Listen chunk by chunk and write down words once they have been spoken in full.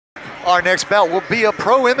Our next bout will be a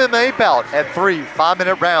pro MMA bout at 3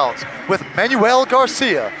 5-minute rounds with Manuel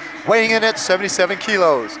Garcia, weighing in at 77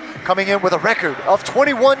 kilos, coming in with a record of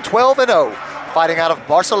 21-12-0, fighting out of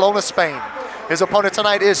Barcelona, Spain. His opponent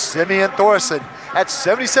tonight is Simeon Thoreson at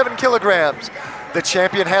 77 kilograms. The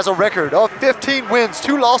champion has a record of 15 wins,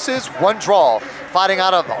 2 losses, 1 draw, fighting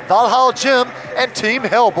out of Valhall Gym and Team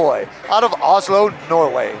Hellboy out of Oslo,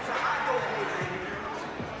 Norway.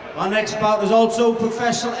 Our next bout is also a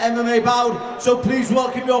professional MMA bout, so please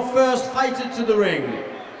welcome your first fighter to the ring.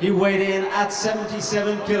 He weighed in at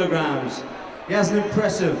 77 kilograms. He has an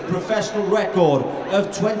impressive professional record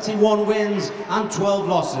of 21 wins and 12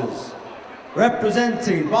 losses.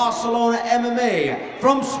 Representing Barcelona MMA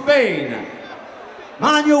from Spain,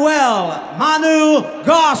 Manuel Manu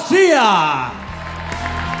Garcia.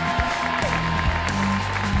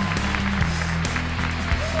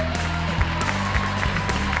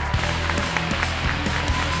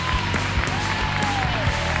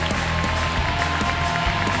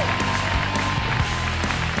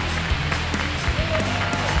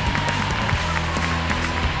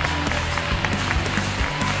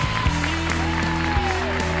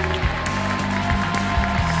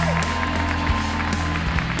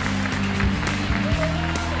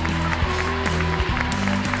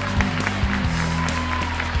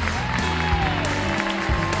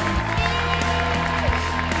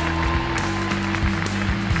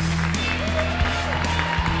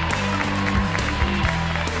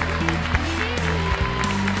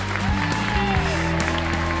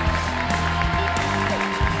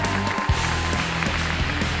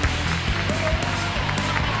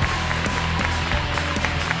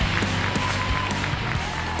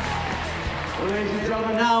 Ladies and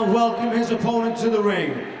gentlemen, now welcome his opponent to the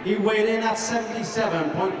ring. He weighed in at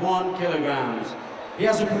 77.1 kilograms. He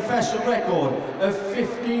has a professional record of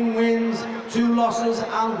 15 wins, 2 losses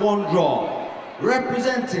and 1 draw.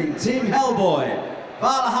 Representing Team Hellboy,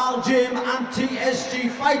 Valhall Gym and TSG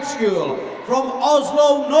Fight School from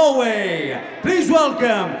Oslo, Norway. Please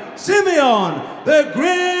welcome Simeon The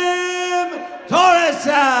Grin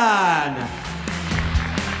Thoreson.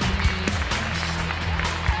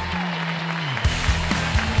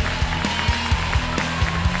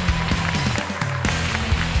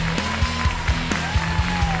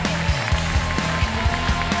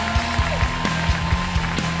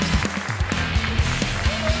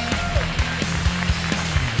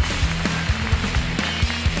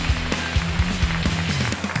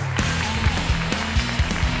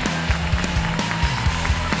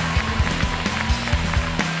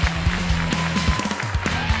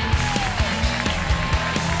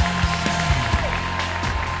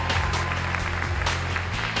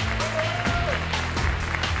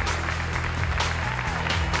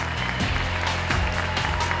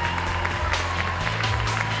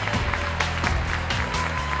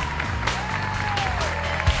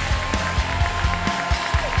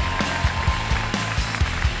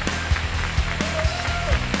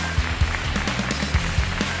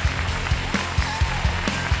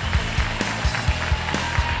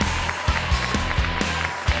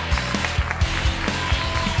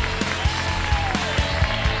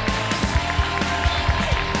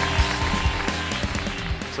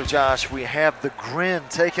 So Josh, we have the Grin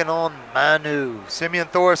taking on Manu. Simeon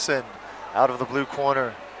Thoreson out of the blue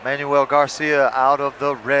corner. Manuel Garcia out of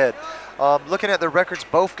the red. Looking at the records,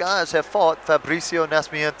 both guys have fought Fabricio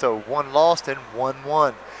Nascimento. 1 lost and 1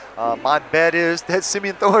 won. My bet is that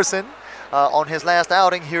Simeon Thoreson, on his last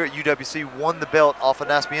outing here at UWC, won the belt off of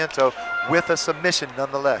Nascimento with a submission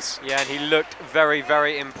nonetheless. Yeah, and he looked very,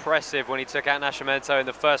 very impressive when he took out Nascimento in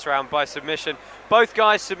the first round by submission. Both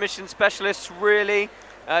guys submission specialists, really.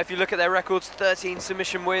 If you look at their records, 13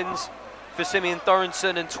 submission wins for Simeon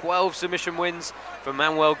Thoreson and 12 submission wins for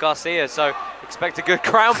Manuel Garcia. So expect a good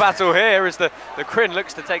crown battle here as the Grin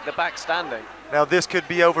looks to take the back standing. Now this could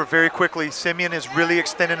be over very quickly. Simeon is really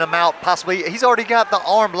extending him out. Possibly, he's already got the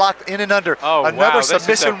arm locked in and under. Oh, another wow,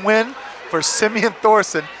 submission win for Simeon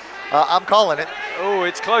Thoreson. I'm calling it. Oh,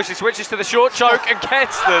 it's close. He switches to the short choke and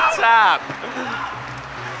gets the tap.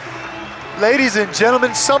 Ladies and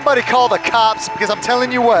gentlemen, somebody call the cops, because I'm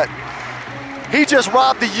telling you what, he just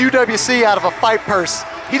robbed the UWC out of a fight purse.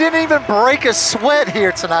 He didn't even break a sweat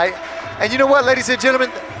here tonight. And you know what, ladies and gentlemen,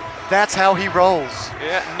 that's how he rolls.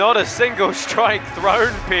 Yeah, not a single strike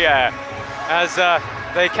thrown, Pierre. As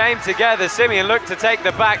they came together, Simeon looked to take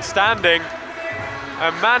the back standing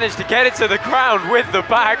and managed to get it to the ground with the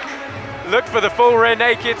back. Looked for the full rear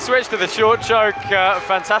naked, switch to the short choke.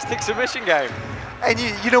 Fantastic submission game. And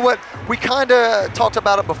you know what? We kind of talked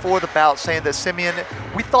about it before the bout, saying that Simeon,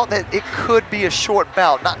 we thought that it could be a short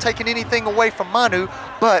bout, not taking anything away from Manu,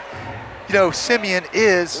 but, you know, Simeon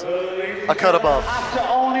is a cut above. After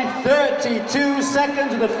only 32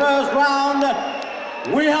 seconds of the first round,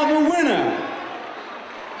 we have a winner.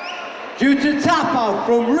 Due to tap out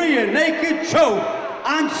from rear naked choke,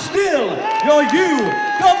 and still your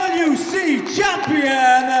UWC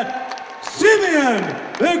champion, Simeon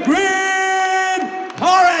The Grin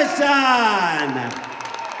Thoreson.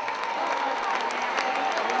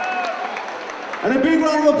 And a big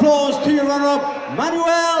round of applause to your runner-up,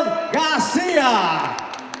 Manuel Garcia.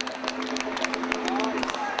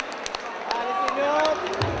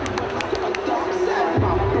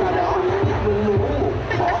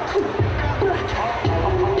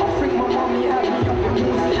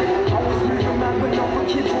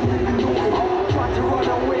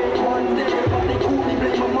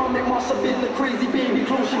 Crazy baby,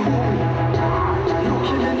 close your movie.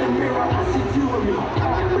 Looking in the mirror, I see two of me.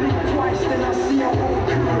 Blink twice, then I see a whole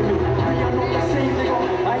crew of me. We are not the same, nigga.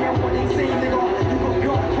 I am one insane, nigga. You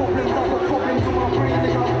got problems, I got problems with my brain,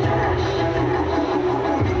 nigga.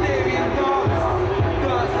 Davian dogs,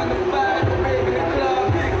 dance in the fire, rave in the club.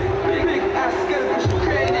 Big ass scared push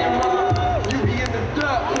Ukrainian, man. You be in the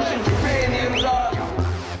dirt, pushing Ukrainians up.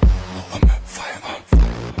 I'm a fireman.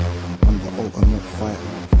 I'm the ultimate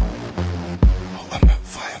fireman.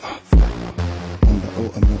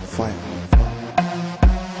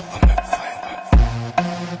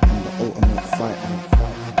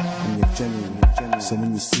 So when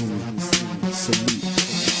you see me, salute.